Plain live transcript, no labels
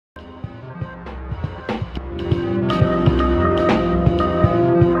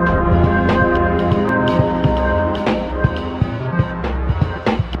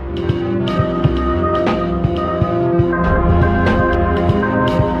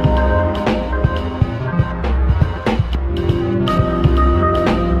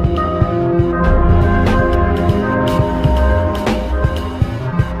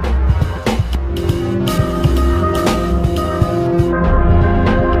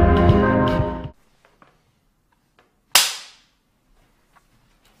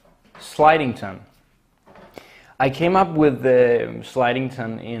Slidington. I came up with the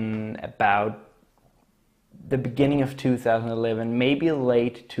Slidington in about the beginning of 2011, maybe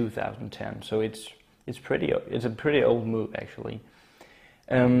late 2010. So it's a pretty old move actually.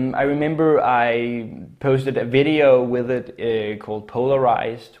 I remember I posted a video with it called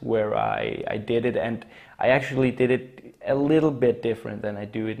Polarized, where I did it, and I actually did it a little bit different than I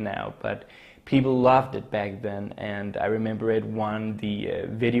do it now, but people loved it back then, and I remember it won the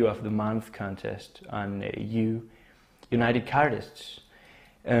Video of the Month contest on United Cardists.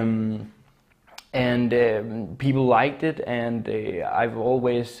 People liked it, and I've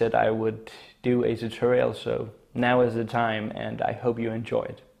always said I would do a tutorial, so now is the time, and I hope you enjoy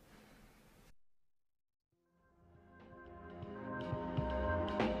it.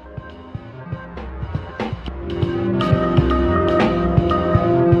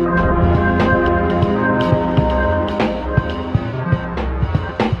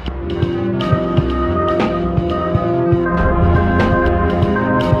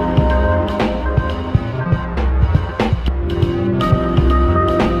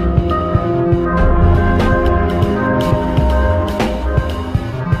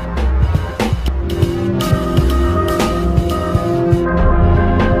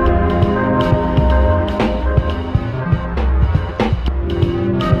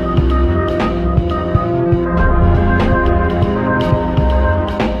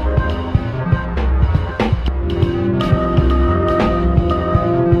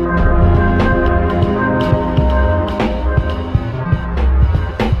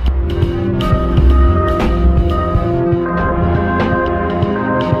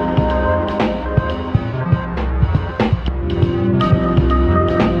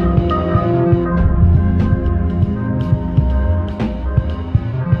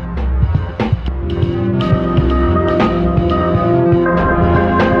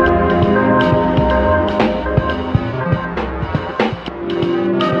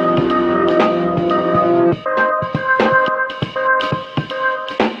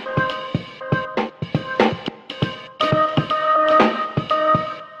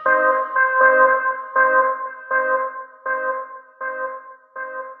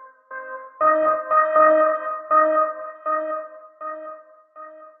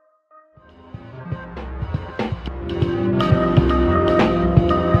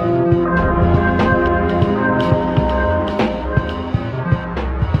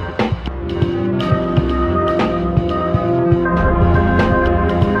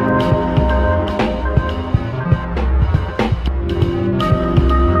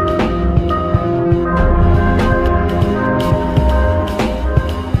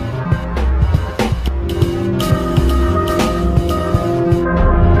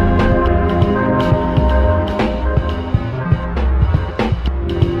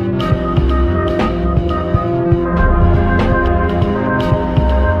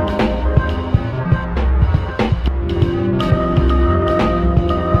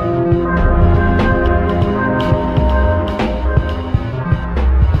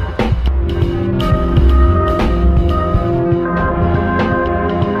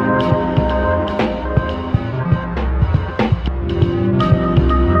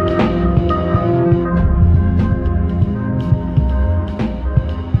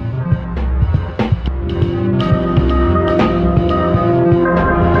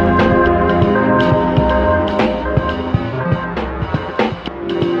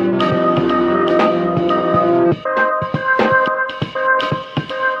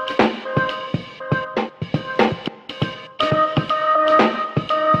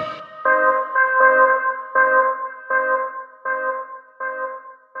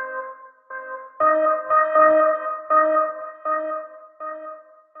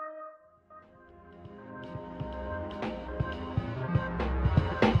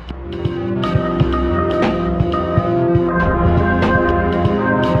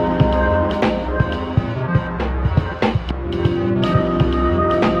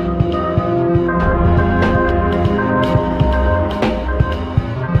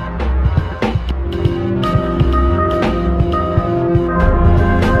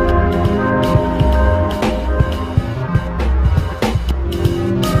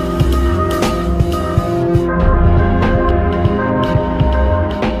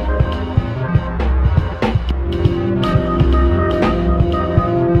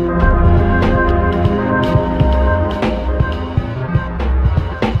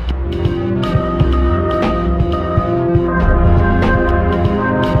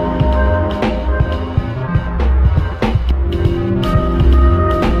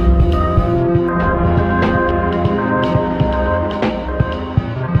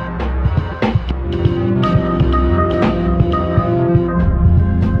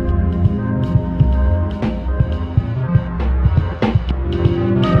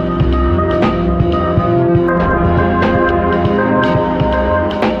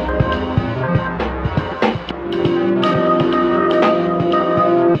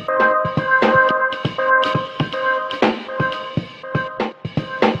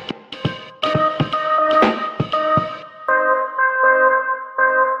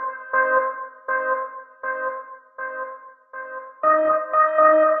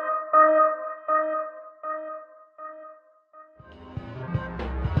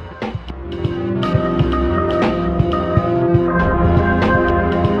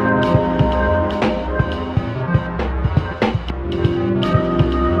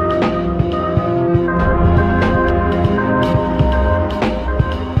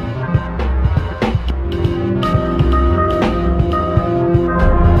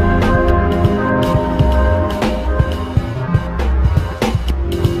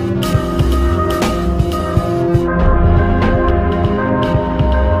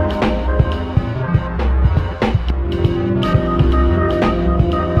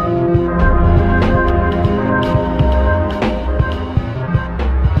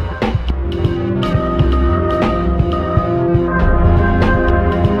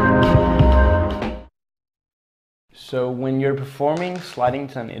 So when you're performing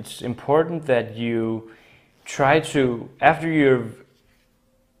Slidington, it's important that you try to, after you've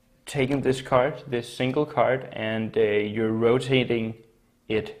taken this card, this single card, and you're rotating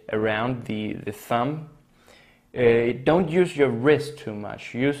it around the thumb, don't use your wrist too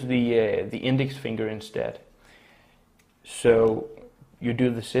much. Use the index finger instead. So you do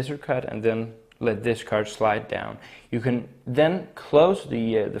the scissor cut and then let this card slide down. You can then close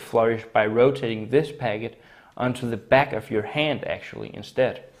the flourish by rotating this packet onto the back of your hand actually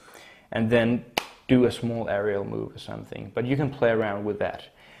instead, and then do a small aerial move or something. But you can play around with that.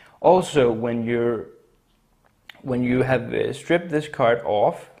 Also, when you have stripped this card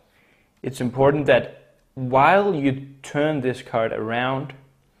off, it's important that while you turn this card around,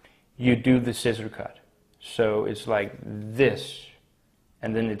 you do the scissor cut. So it's like this,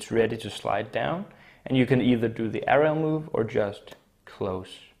 and then it's ready to slide down, and you can either do the aerial move or just close.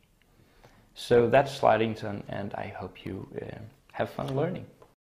 So that's Slidington, and I hope you have fun learning.